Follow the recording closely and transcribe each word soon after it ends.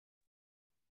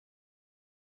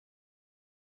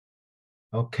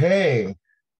Okay,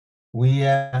 we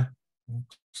are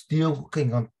still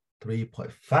working on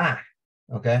 3.5.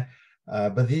 Okay,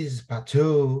 but this is part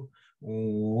two.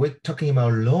 We're talking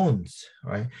about loans,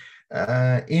 right?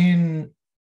 In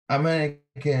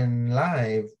American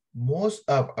life, most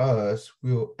of us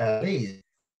will at least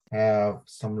have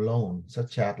some loan,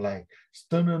 such as like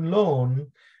student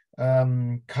loan,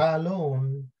 car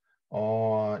loan,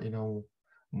 or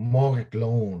mortgage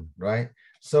loan, right?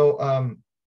 So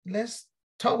let's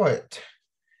talk about it.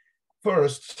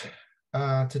 First,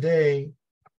 today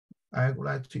I would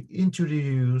like to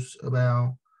introduce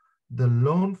about the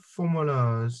loan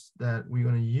formulas that we're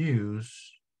going to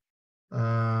use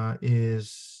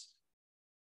is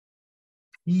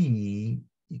P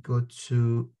equal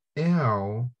to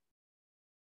L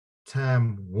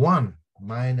times 1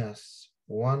 minus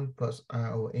 1 plus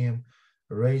ROM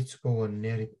raised over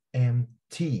negative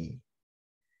MT.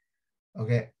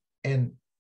 Okay, and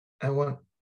I want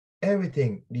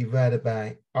everything divided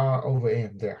by R over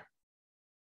M there.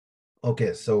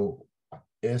 Okay, so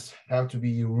it's have to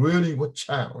be really watch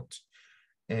out,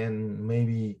 and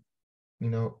maybe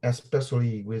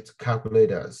especially with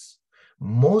calculators.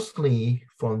 Mostly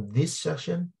from this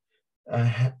section,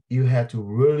 you have to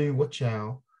really watch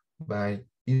out by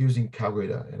using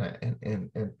calculator,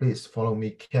 and please follow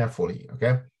me carefully.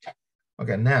 Okay,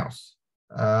 now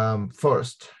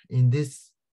first in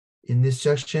this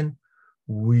section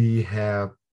we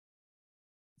have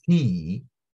T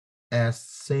as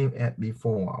same as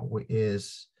before, which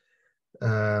is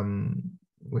a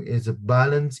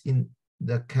balance in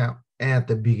the account at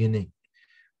the beginning,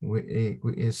 which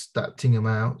is starting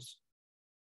amounts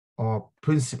or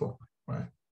principal, right?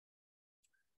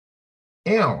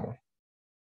 L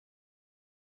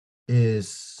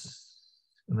is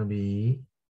gonna be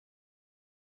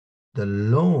the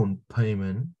loan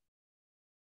payment,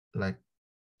 like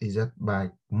is that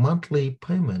by monthly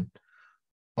payment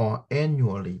or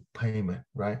annually payment,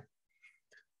 right?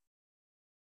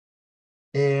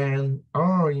 And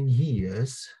R in here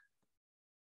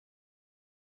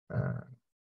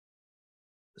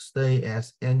stay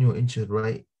as annual interest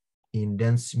rate in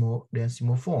decimal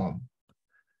form.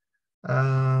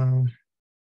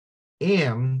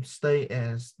 M stay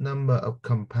as number of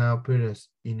compound periods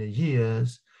in the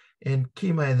years, and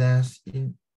key minus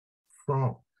in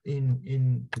from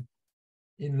in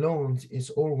loans is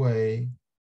always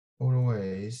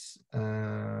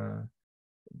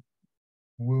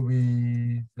will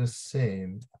be the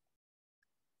same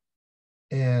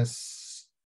as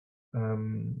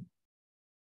and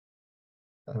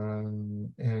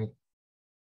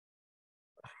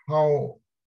how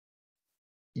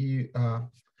you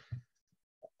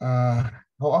how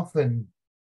often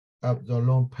of the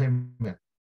loan payment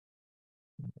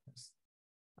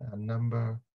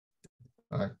number,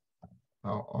 like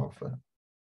how often,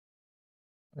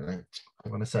 like I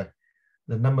want to say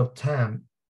the number of time,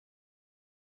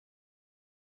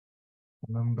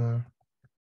 number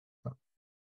of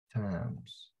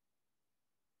times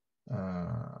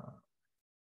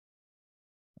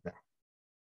yeah,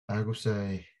 I would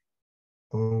say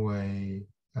always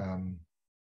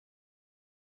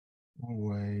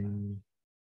always.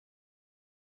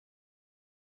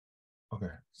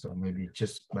 Okay, so maybe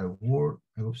just by word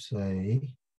I would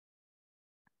say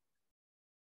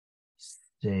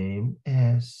same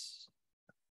as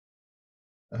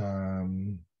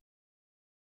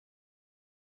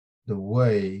the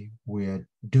way we are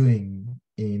doing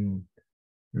in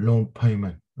loan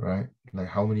payment, right? Like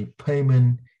how many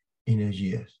payment in a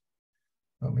year,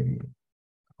 or maybe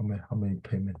how many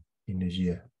payment in a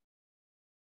year,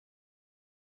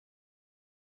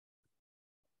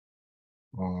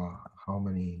 or how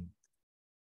many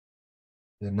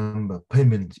the number of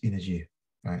payments in a year,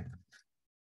 right?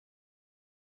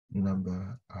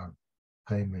 Number of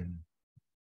payment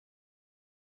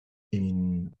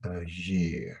in a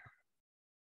year.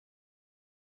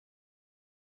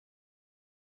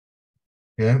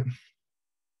 Yeah.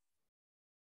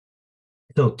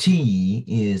 So T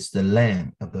is the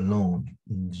length of the loan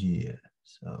in year.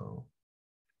 So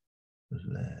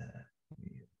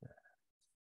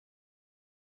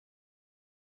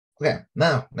okay,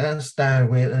 now let's start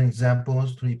with an example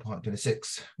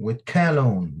 3.26 with car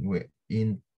loan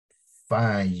in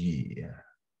 5 years.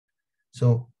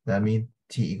 So that means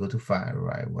T equal to 5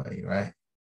 right away, right?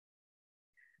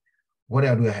 What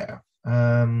else do I have?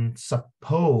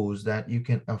 Suppose that you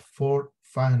can afford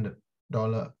 $500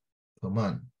 per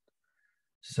month.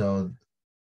 So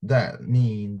that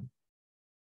means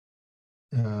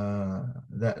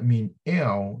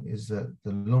L is the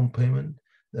loan payment,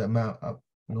 the amount of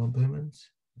loan payments.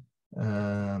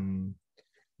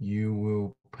 you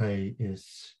will pay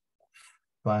is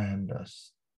 500.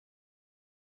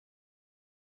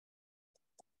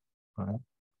 Right?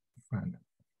 500.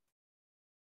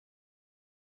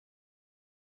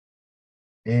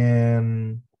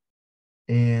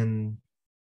 And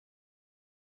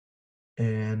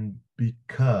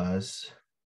because,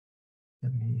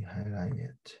 let me highlight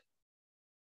it.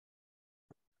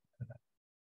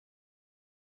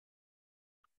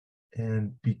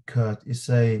 And because it's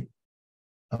a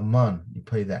month, you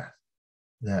pay that.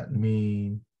 That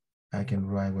means I can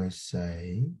right away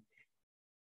say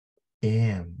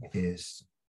M is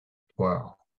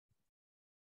 12.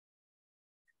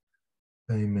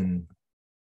 Payment,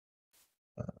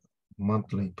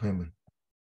 monthly payment.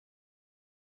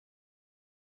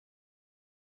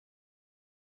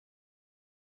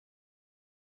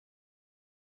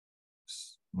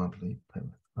 Monthly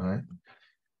payment, all right?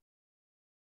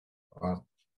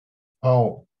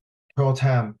 Total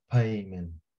time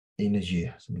payment in a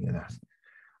year, something like that.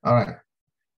 All right.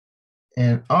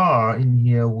 And R in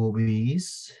here will be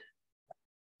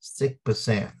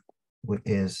 6%, which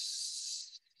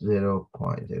is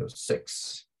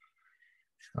 0.06.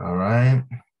 All right.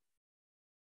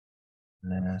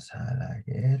 Let's highlight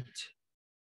it.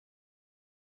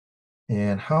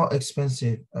 And how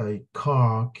expensive a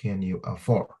car can you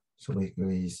afford? So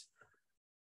basically, is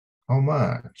how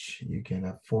much you can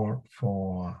afford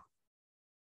for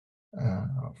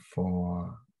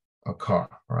a car,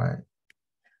 right?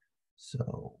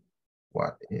 So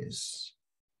what is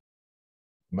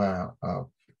amount of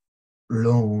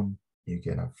loan you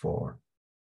can afford?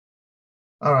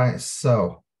 All right,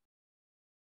 so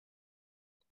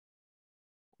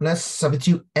let's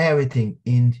substitute everything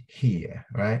in here,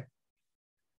 right?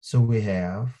 So we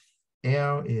have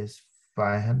L is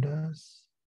 500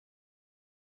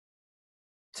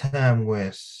 time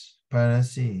with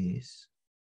parentheses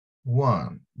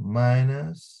 1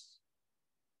 minus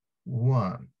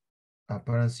 1,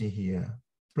 parenthesis here,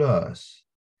 plus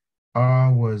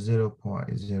R was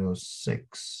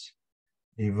 0.06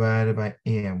 divided by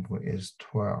M, which is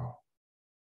 12.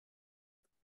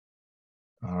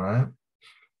 All right.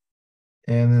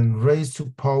 And then raised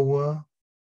to power,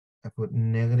 I put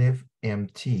negative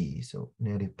MT, so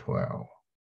negative 12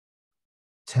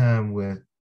 time with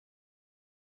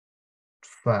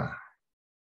 5.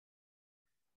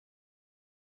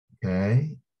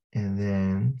 Okay. And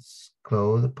then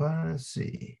close the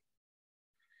parenthesis.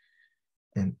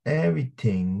 And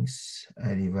everything's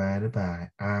divided by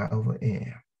R over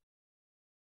M,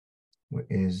 which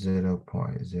is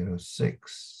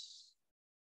 0.06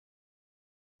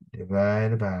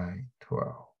 divided by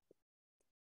 12.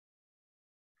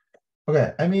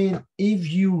 Okay, I mean,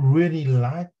 if you really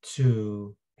like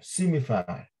to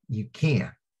simplify, you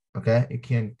can. Okay, you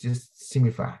can just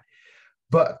simplify.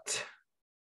 But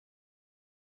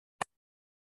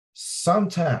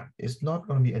sometimes it's not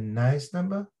going to be a nice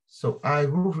number. So I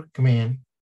would recommend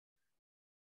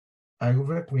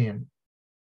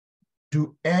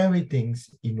do everything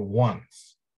in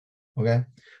once. Okay,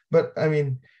 but I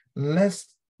mean, let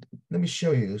me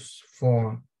show you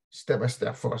for step by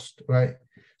step first, right?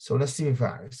 So let's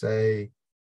simplify. Say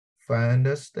find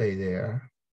the stay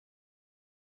there.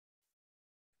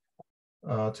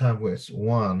 Time with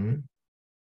 1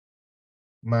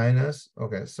 minus,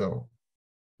 okay, so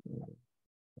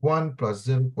 1 plus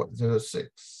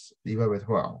 0.06 divided by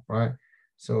 12, right?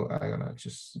 So I'm gonna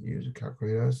just use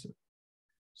calculators.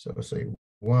 So say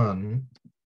 1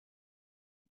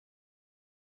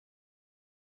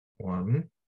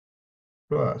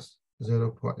 plus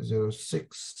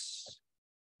 0.06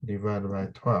 divided by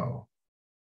 12.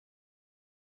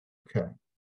 Okay.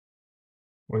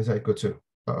 What is that equal to?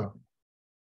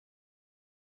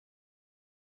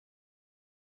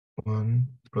 1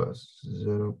 plus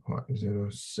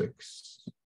 0.06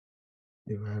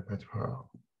 divided by 12.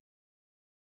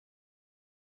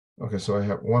 Okay, so I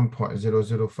have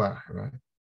 1.005, right?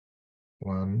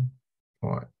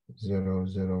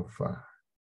 1.005.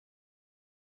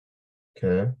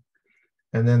 Okay.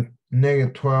 And then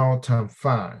negative 12 times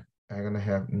 5, I'm going to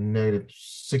have negative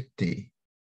 60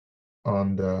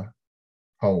 on the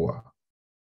power.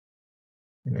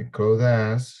 And I close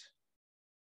that,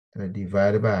 and I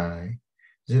divide it by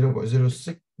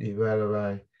 0.06 divided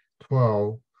by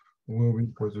 12 will be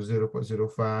equal to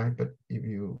 0.05. But if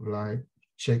you like,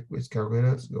 check with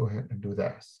calculators, go ahead and do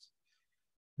that.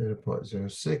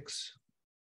 0.06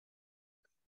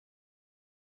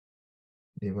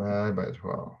 divided by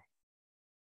 12.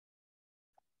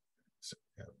 So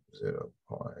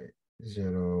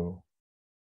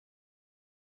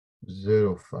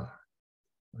 0.005.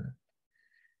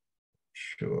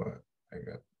 Sure, I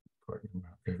got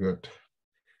Okay, good.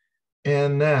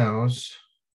 And now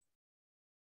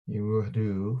you will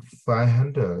do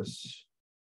 500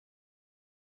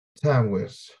 times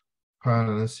with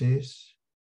parentheses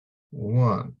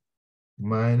 1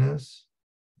 minus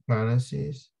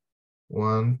parentheses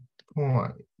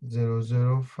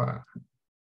 1.005.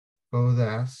 So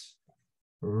that's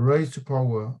raised to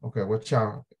power. Okay, watch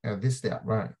out at this step,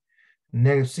 right?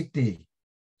 Negative 60.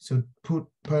 So put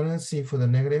parentheses for the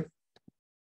negative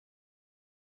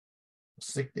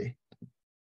 60.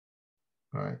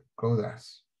 All right, close that.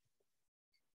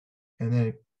 And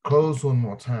then close one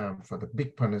more time for the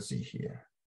big parentheses here,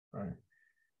 right?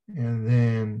 And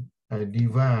then I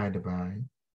divide by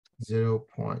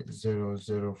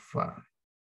 0.005.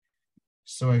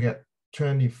 So I get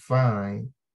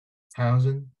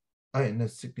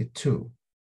 25,862.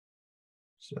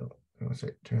 So I would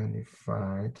say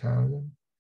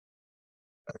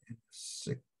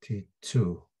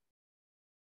 25,062.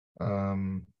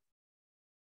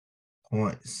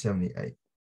 0.78.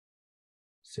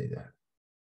 Say that.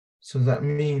 So that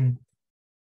means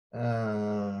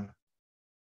I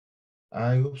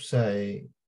would say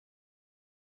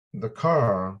the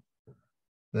car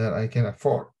that I can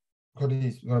afford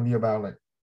is going to be about like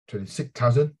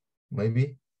 26,000,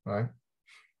 maybe, right?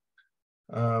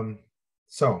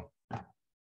 So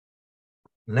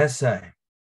let's say,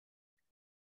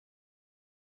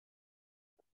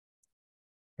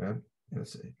 okay,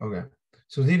 let's see. Okay,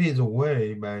 so this is a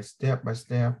way by step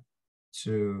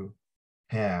to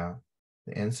have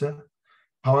the answer.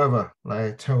 However, like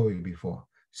I told you before,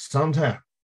 sometimes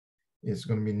it's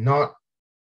going to be not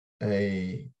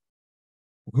a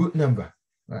good number,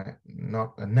 right?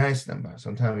 Not a nice number.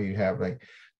 Sometimes you have like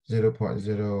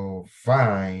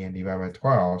 0.05 and divide by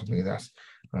 12, something like that,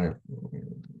 right?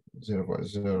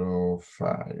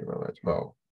 0.05 divided by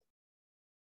 12.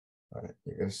 Right.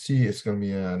 You can see it's going to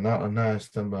be not a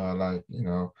nice number like,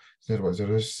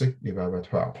 0.06 divided by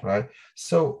 12, right?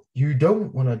 So you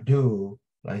don't want to do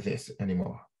like this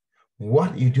anymore.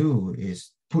 What you do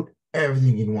is put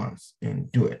everything in once and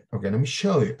do it. Okay, let me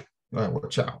show you. All right,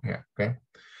 watch out here, okay?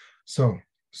 So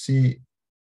see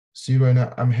right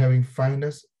now, I'm having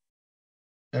fineness.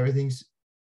 Everything's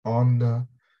on the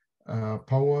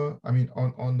power,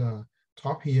 on the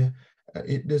top here.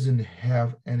 It doesn't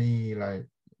have any like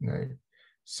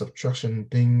subtraction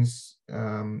things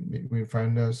between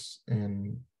fineness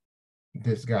and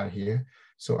this guy here.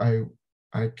 So I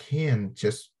can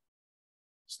just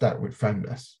start with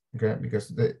fineness, okay?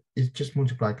 Because it's just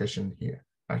multiplication here,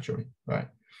 actually, right?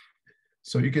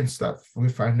 So you can start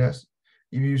with fineness.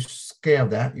 If you scale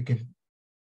that, you can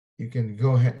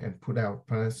go ahead and put out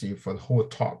parentheses for the whole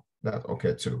top. That's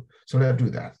okay too. So let's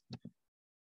do that.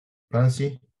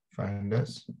 Parentheses,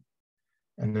 fineness,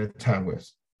 and then time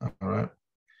width. All right.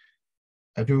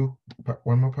 I do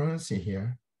one more parenthesis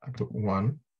here. I put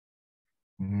 1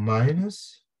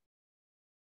 minus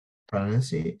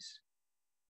parentheses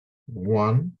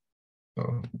 1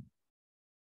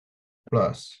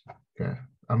 plus. Okay.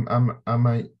 I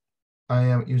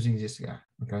am using this guy.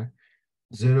 Okay.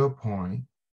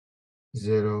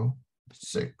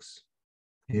 0.06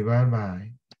 divided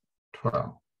by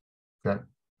 12. Okay.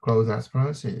 Close that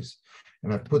parentheses.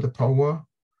 And I put the power.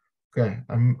 Okay.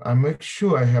 I make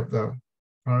sure I have the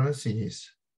parentheses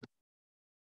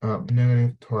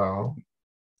negative 12,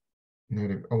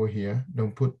 negative over here.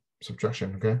 Don't put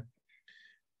subtraction. Okay.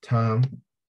 Times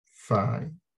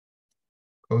 5.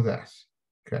 Oh, that's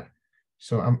okay.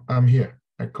 So I'm here.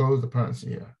 I close the parenthesis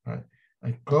here, right?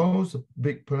 I close the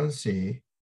big parenthesis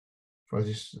for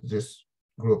this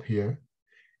group here,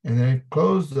 and then I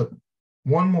close the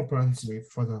one more parenthesis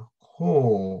for the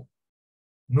whole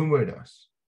numerators,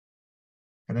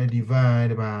 and I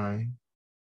divide by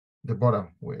the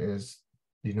bottom, which is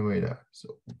denominator.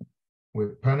 So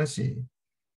with parenthesis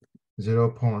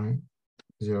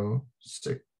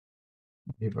 0.06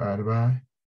 divided by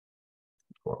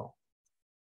 12.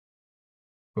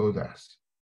 Close that.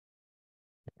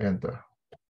 Enter.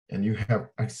 And you have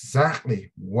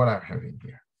exactly what I'm having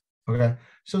here. Okay,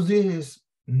 so this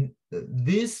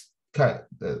kind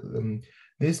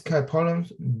of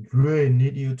problems really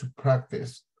need you to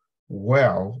practice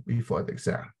well before the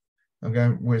exam. Okay,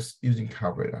 with using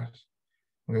calculators.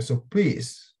 Okay, so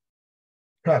please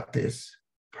practice.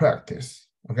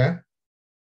 Okay.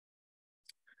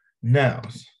 Now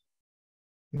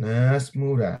let's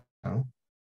move down.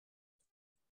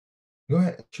 Go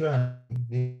ahead and try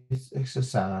this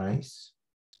exercise.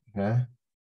 Okay.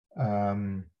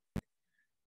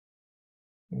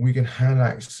 We can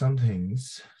highlight some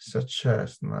things such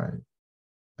as like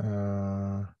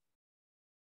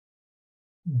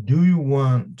do you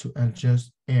want to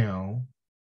adjust L,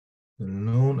 the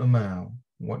loan amount,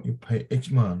 what you pay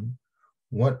each month?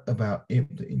 What about if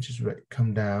the interest rate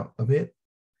come down a bit?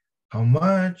 How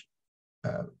much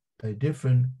a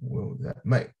difference will that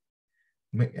make?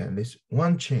 Make at least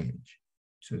one change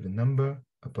to the number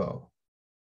above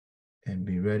and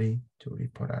be ready to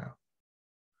report out.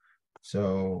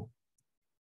 So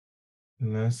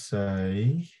let's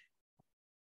say,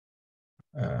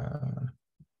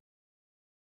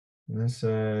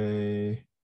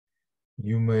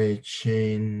 you may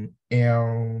change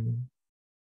L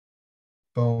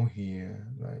bone here,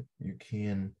 like you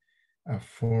can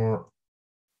afford,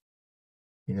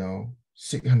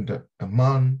 600 a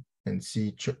month and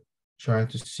try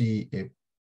to see if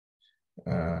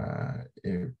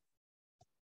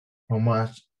how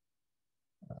much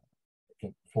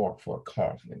for a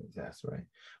car, that's right.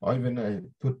 Or even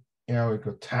put L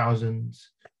equal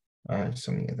thousands,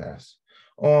 something like that.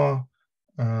 Or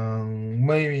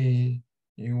maybe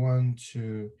you want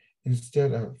to,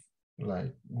 instead of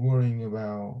like worrying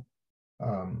about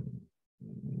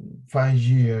 5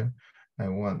 years, I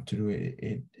want to do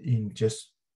it in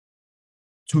just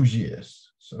 2 years.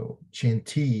 So chain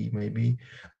T maybe.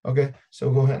 Okay,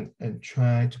 so go ahead and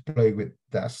try to play with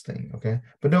that thing. Okay,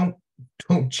 but don't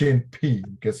chain P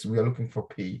because we are looking for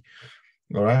P.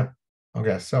 All right.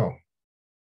 Okay, so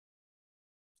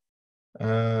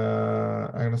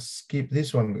I'm gonna skip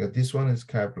this one because this one is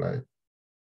kind of like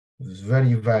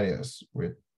very various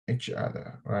with each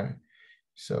other, right?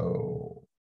 So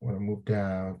I'm gonna move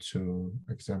down to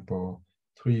example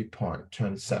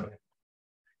 3.27.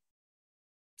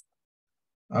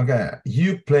 Okay,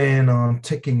 you plan on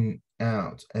taking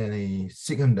out a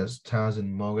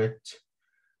 600,000 mortgage.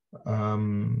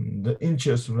 The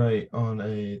interest rate on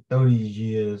a 30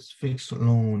 years fixed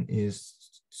loan is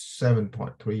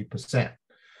 7.3%.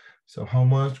 So how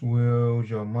much will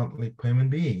your monthly payment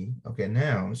be? Okay,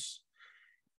 now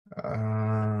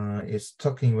it's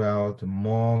talking about the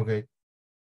mortgage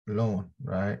loan,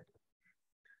 right?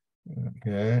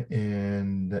 Okay,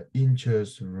 and the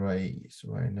interest rate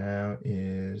right now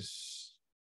is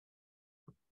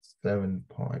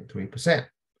 7.3%.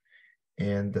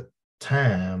 And the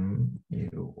time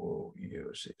you will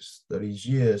use is 30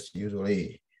 years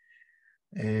usually.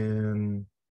 And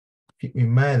keep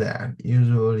in mind that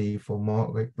usually for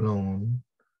mortgage loan,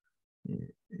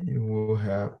 you will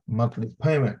have monthly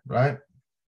payment, right?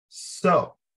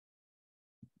 So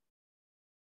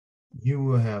you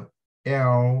will have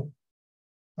L,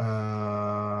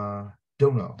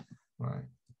 don't know, right?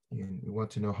 You want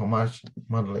to know how much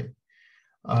monthly.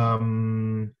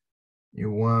 You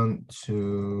want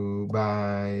to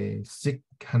buy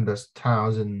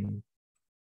 600,000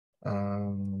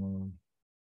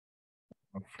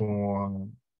 for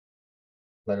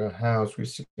like a house with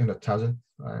 600,000,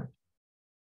 right?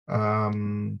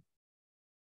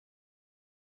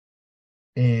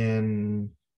 And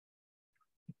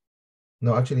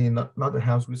no, actually not the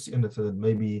house with 600,000,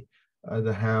 maybe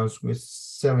the house with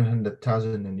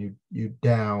 700,000 and you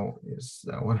down is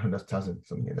 100,000,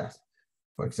 something like that,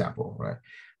 for example, right?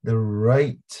 The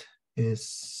rate is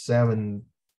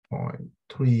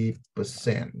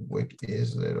 7.3%, which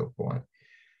is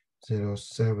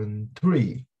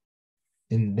 0.073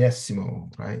 in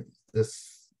decimal, right?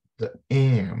 This the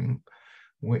M,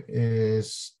 which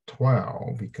is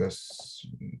 12 because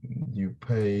you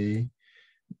pay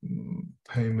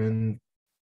payment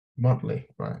monthly,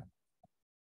 right?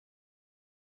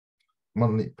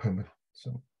 Monthly payment.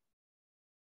 So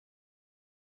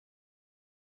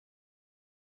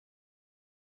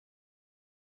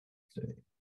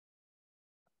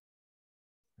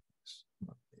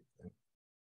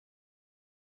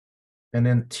and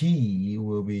then T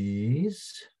will be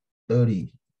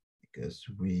 30 because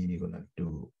we're gonna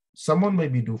do, someone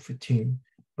maybe do 15,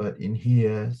 but in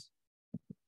here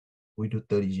we do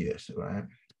 30 years, right?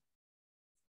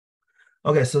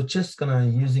 Okay, so just gonna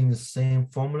using the same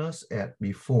formulas as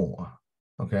before,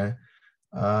 okay?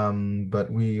 But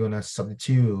we're gonna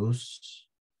substitute,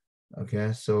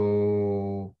 okay?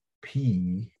 So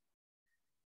P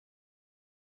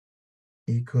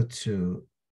equal to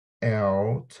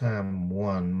L times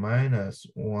 1 minus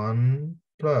 1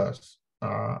 plus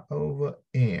R over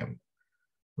M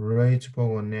raised to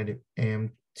power negative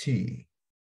MT.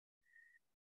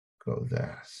 Go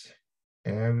that's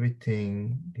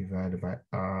everything divided by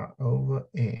R over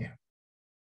M.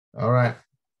 All right.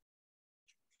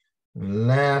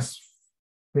 Let's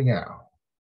figure out.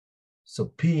 So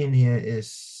P in here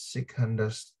is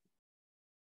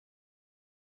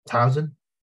 600,000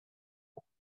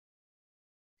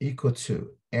 equal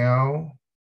to L,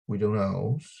 we don't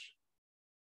know,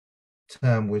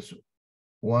 term with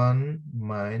 1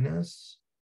 minus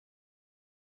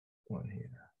 1 here.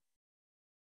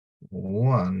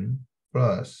 1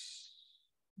 plus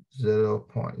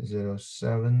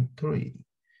 0.073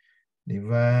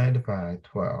 divided by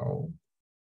 12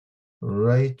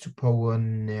 raised to power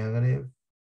negative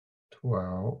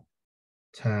 12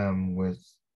 times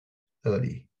with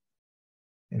 30.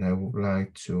 And I would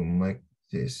like to make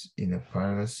this in a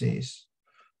parentheses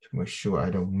to make sure I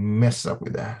don't mess up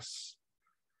with that.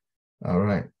 All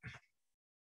right.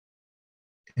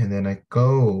 And then I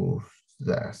go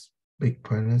that big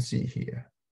parenthesis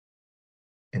here.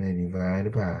 And I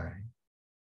divide by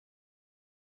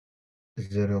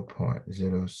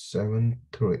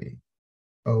 0.073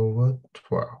 over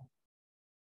 12.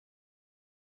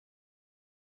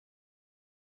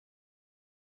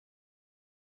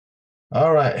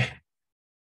 All right.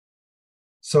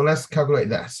 So let's calculate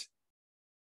that.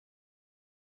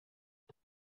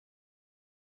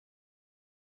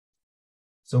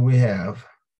 So we have,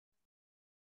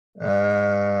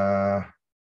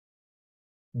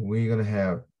 we're going to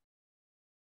have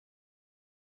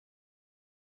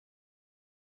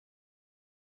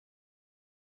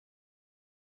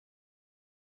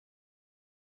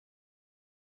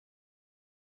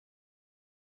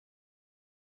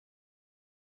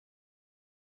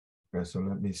okay, so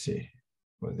let me see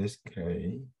for this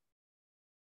case.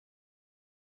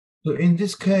 So in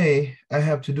this case, I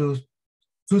have to do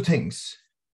 2 things.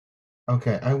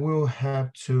 Okay, I will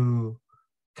have to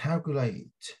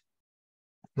calculate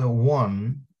the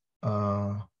one,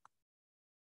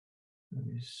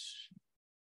 this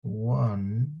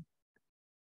one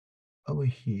over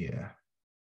here.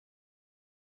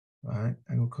 Right,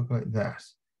 I will calculate that.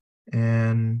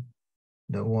 And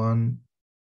the one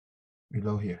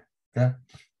below here. Okay.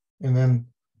 And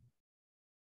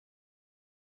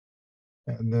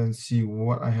then see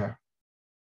what I have.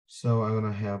 So I'm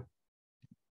gonna have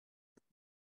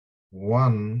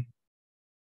 1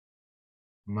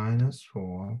 minus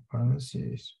 4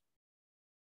 parentheses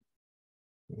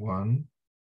 1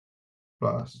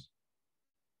 plus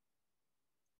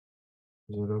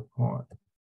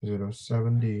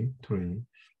 0.073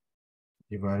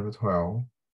 divided by 12.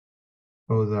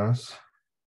 So that's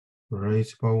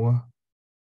raised power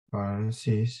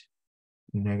parentheses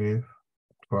negative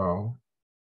 12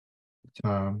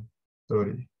 times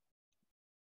 30.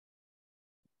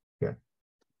 Okay.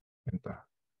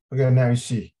 Okay, now you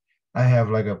see I have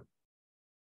like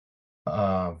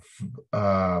a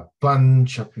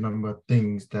bunch of number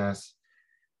things that's,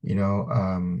 you know,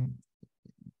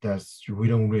 that's we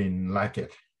don't really like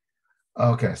it.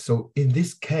 Okay, so in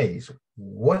this case,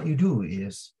 what you do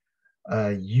is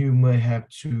you may have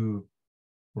to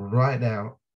write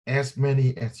out as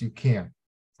many as you can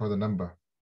for the number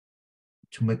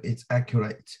to make it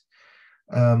accurate.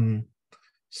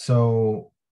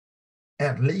 So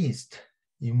at least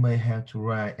you may have to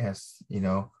write as, you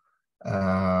know,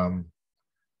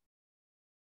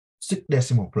 6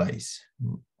 decimal place.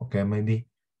 Okay, maybe.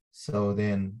 So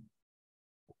then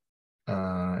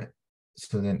it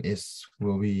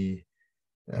will be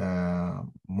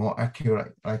more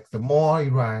accurate. Like the more you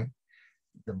write,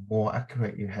 the more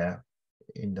accurate you have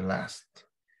in the last.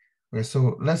 Okay,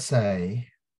 so let's say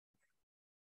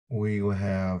we will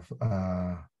have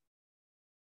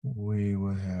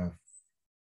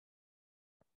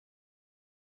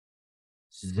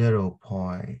 0.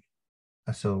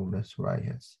 So that's right.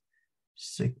 Yes,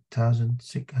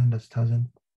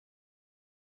 600,000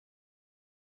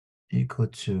 equal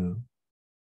to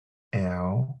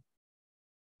L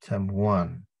times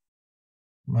 1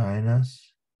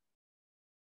 minus,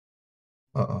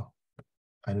 I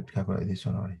need to calculate this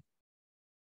one already,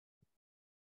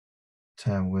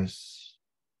 time with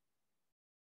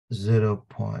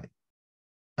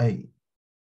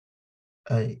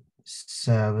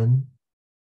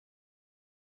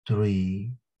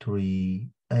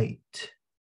 0.88738.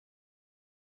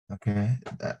 Okay,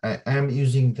 I am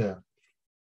using the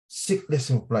 6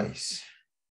 decimal place.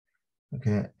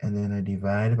 Okay, and then I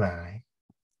divide by,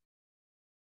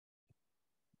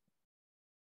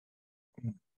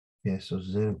 yeah, so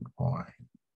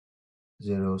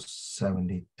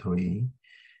 0.073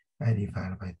 I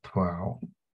divide by 12.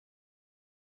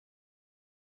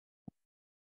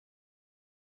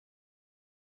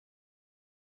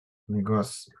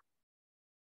 Because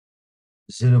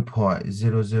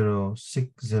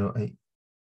 0.00608,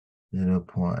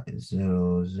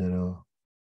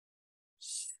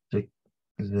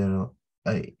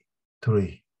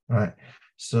 0.06083, right?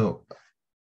 So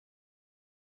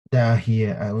down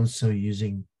here, I also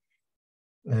using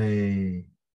a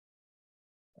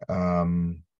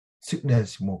 6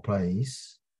 decimal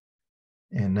place.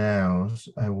 And now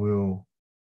I will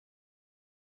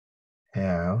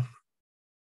have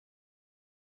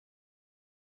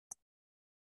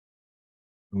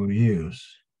we'll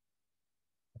use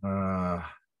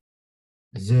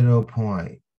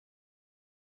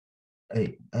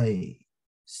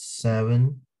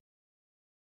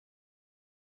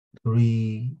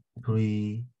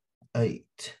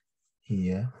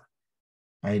here.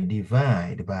 I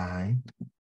divide by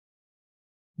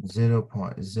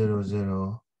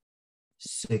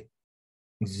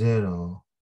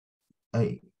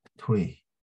 0.006083,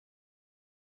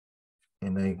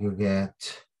 and I will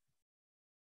get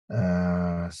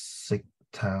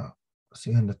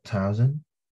 600,000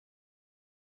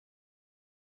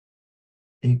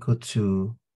 equal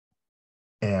to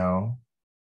L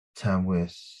times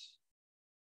with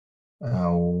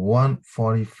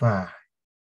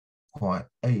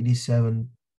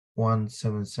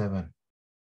 145.87177.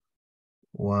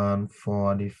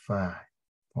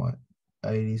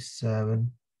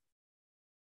 145.87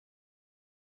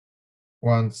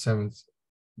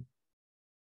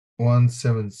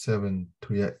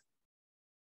 17738.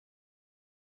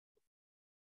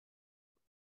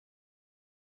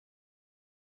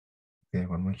 Okay, I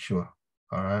want to make sure.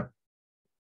 All right.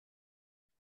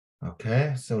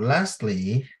 Okay, so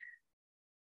lastly,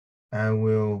 I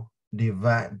will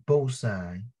divide both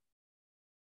sides.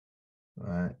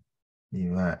 Right,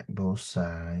 divide both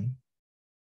sides.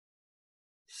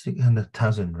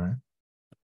 600,000, right?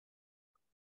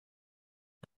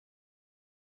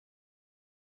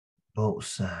 Both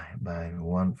sides by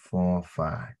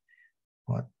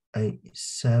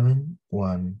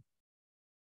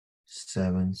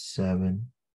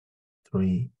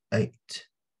 145.8717738.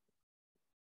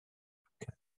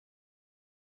 Okay.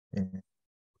 And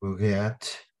we'll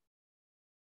get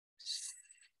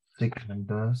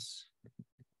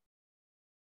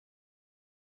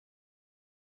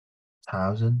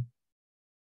 600,000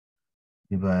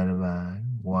 divided by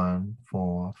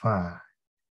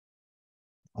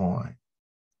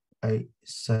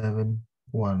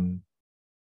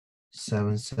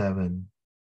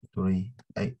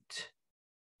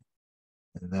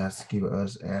And that's give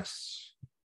us as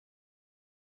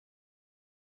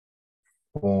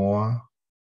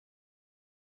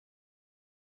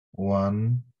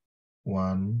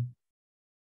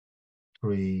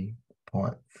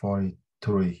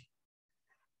 4113.43.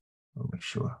 I'll make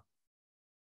sure.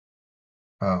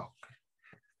 Oh,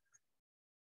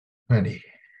 20.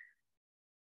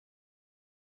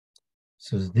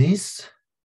 So this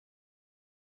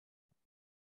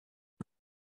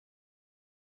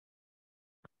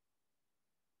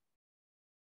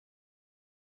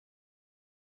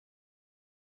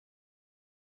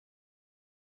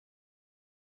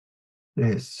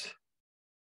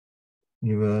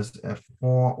give us a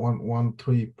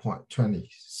 4113.20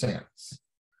 cents.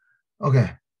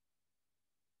 Okay.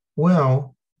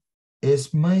 Well,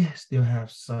 it may still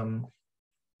have some,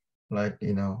 like,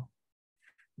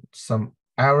 some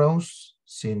arrows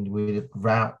seen with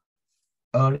route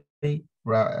early,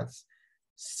 route at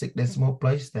 6 decimal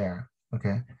place there.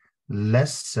 Okay.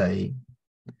 Let's say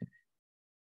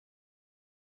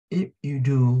if you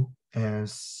do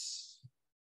as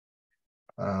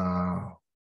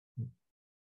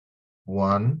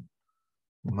 1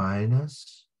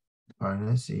 minus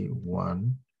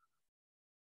 1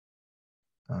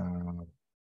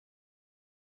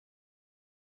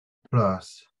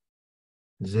 plus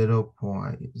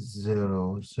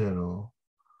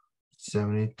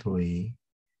 0.0073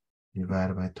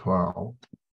 divided by 12.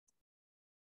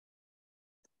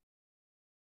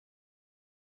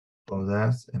 So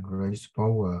that's and raised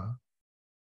power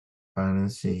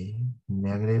minus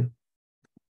negative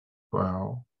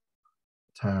 12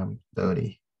 times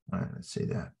 30. All right, let's see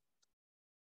that.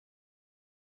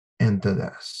 Enter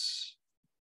this.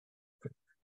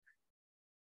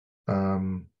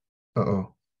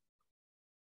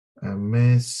 I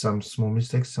made some small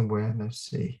mistakes somewhere. Let's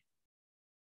see.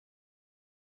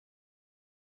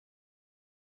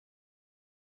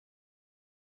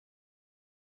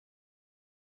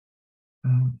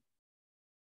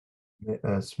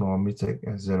 A small mistake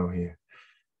at 0 here.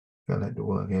 Gotta let it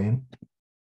work again.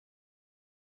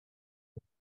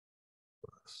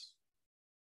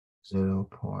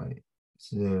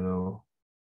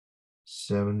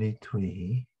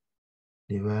 0.073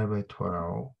 divided by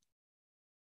 12.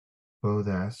 So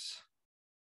that's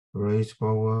raised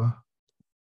power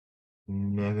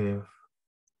negative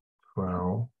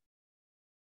 12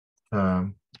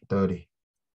 times 30.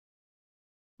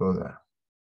 So that.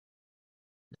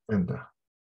 Enter.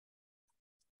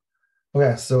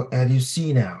 Okay, so as you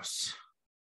see now,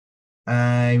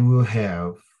 I will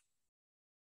have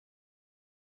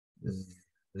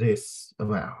this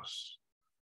amount,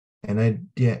 and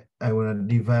I want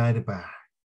to divide by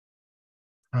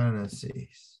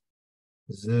parentheses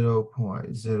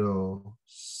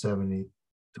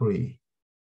 0.073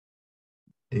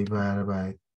 divided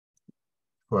by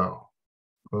 12.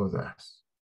 Close that.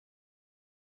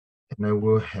 And I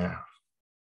will have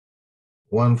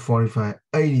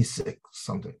 145.86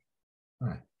 something. All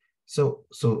right. So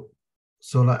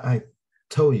like I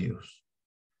told you,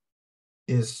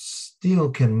 it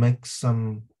still can make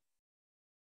some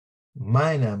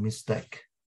minor mistake,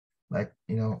 like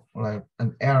like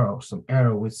an error, some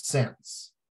error with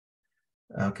sense.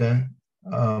 Okay.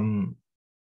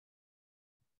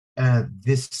 And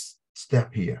this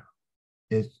step here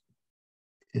is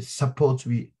supposed to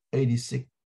be 86,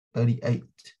 38,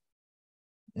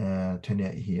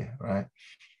 28 here, right?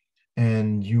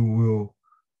 And you will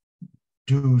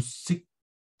do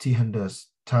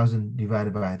 60,000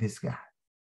 divided by this guy,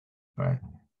 right?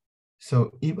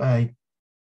 So if I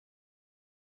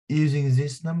using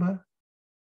this number,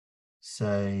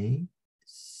 say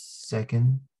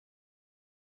second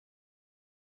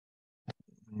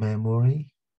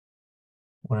memory,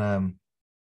 what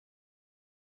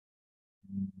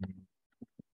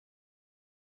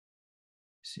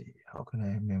see, how can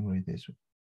I memory this one?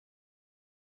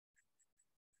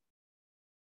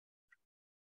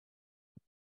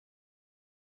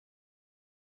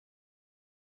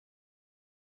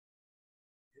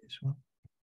 This one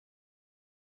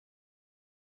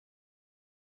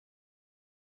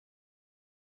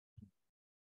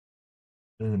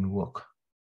doesn't work.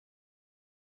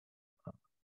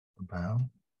 About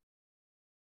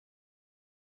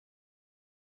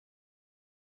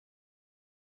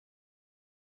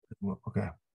okay.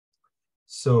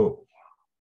 So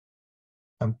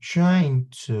I'm trying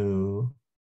to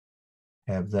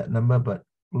have that number, but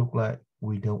look like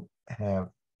we don't have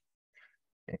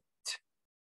it.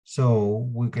 So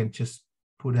we can just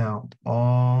put out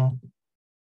all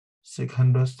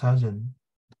 600,000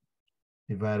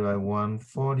 divided by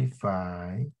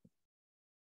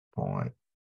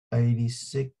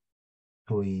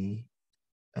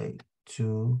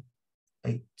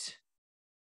 145.86328,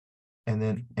 and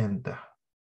then enter.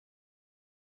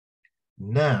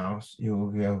 Now you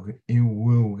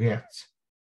will get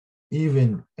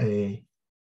even a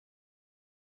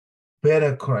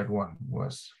better correct one,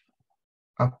 was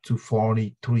up to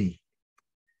 43.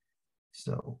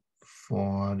 So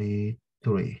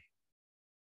 43.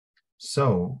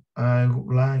 So I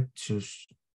would like to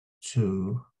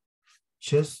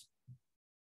just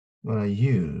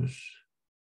use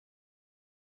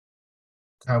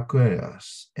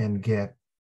calculators and get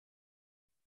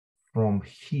from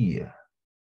here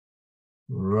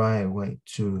right away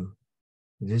to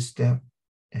this step,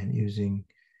 and using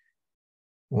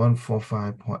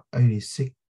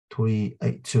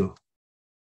 145.86382.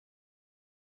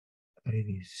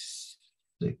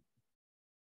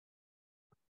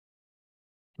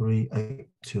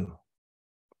 86,382.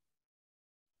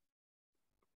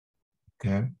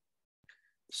 Okay.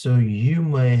 So you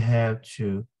may have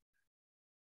to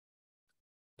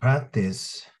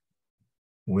practice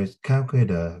with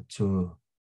calculator to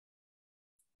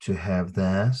have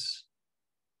this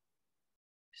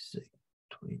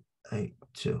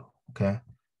 6,382. Okay.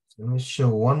 So let me show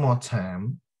one more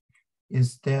time.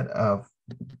 Instead of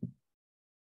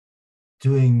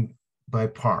doing by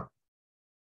part,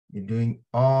 you're doing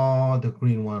all the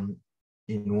green one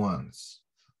in once.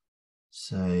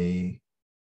 Say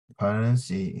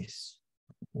parentheses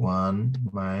 1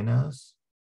 minus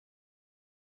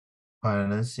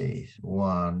parentheses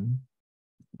 1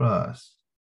 plus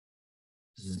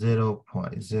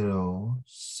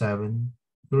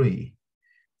 0.073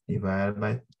 divided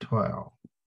by 12.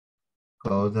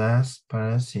 Close that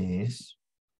parentheses,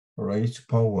 raised to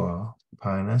power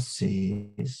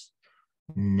parentheses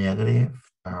negative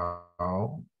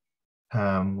 12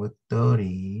 times with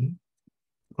 30.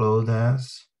 Close that.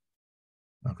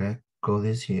 Okay, close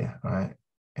this here, right?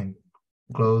 And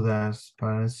close that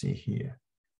parenthesis here.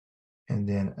 And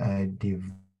then I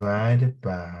divide it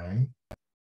by,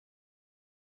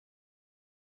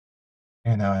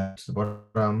 and now at the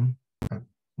bottom, I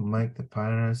make the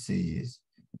parentheses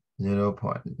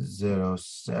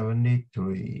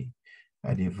 0.073.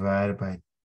 I divide by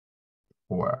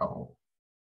 12.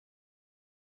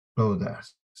 Close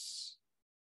that.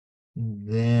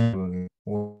 Then we'll get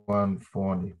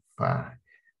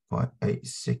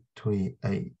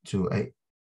 145.86328.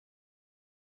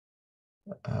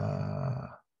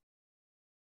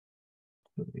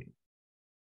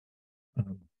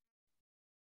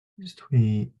 It's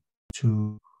 3,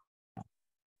 2,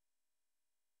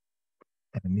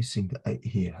 and I'm missing the 8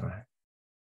 here, right?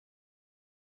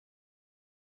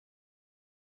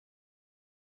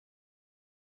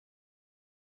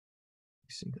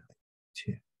 Missing the 8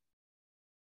 here.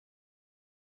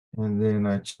 And then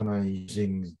I try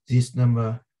using this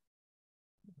number.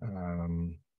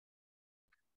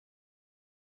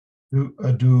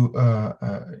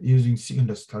 Using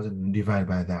 600,000 divided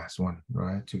by that one,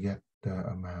 right, to get the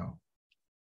amount.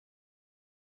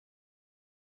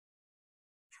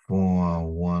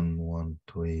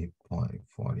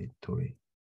 4113.43.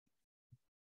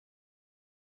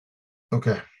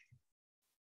 Okay.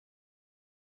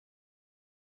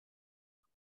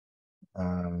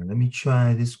 Let me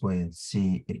try this way and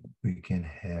see if we can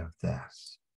have that.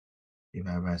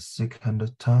 Divided by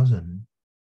 600,000.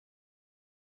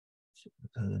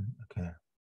 Okay.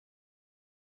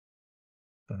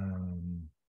 And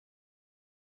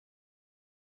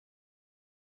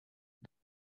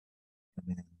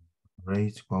then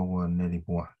raise power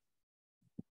 -1.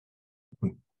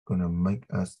 We're gonna make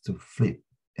us to flip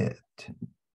it.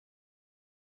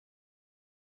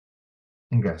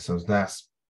 Okay, so that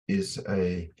is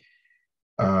a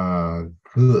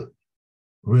good,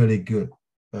 really good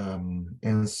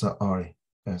answer. Alright,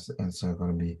 that's the answer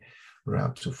gonna be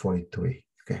round to 43.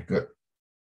 Okay, good.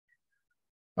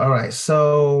 All right,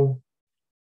 so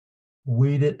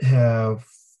we did have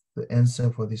the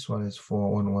answer for this one is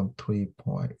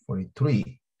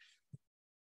 4113.43.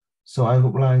 So I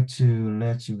would like to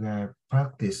let you guys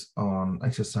practice on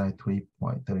exercise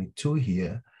 3.32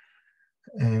 here.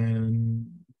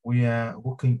 And we are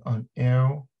working on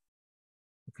L.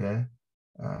 Okay.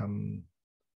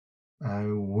 I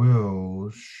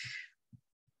will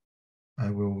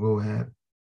go ahead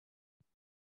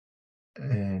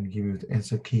and give you the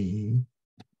answer key.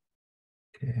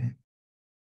 Okay.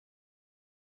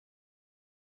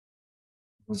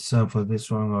 So for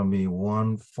this one, gonna be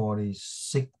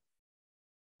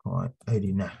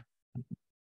 146.89.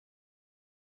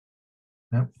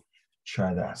 Yep.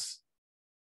 Try that.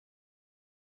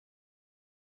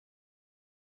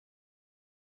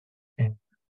 And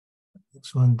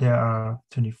next one, there are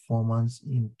 24 months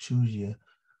in 2 years.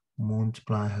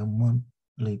 Multiply her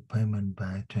monthly payment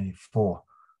by 24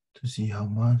 to see how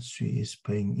much she is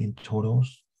paying in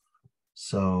totals.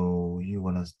 So you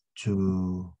want us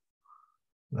to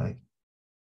like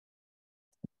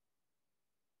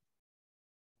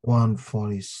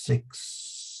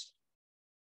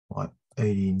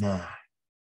 146.89.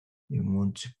 You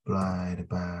multiply it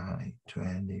by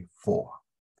 24.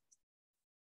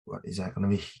 What is that going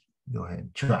to be? Go ahead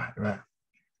and try, right?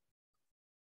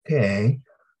 Okay.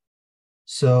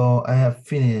 So I have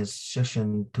finished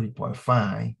section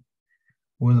 3.5.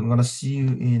 We're going to see you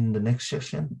in the next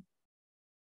section.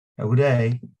 Have a good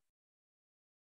day.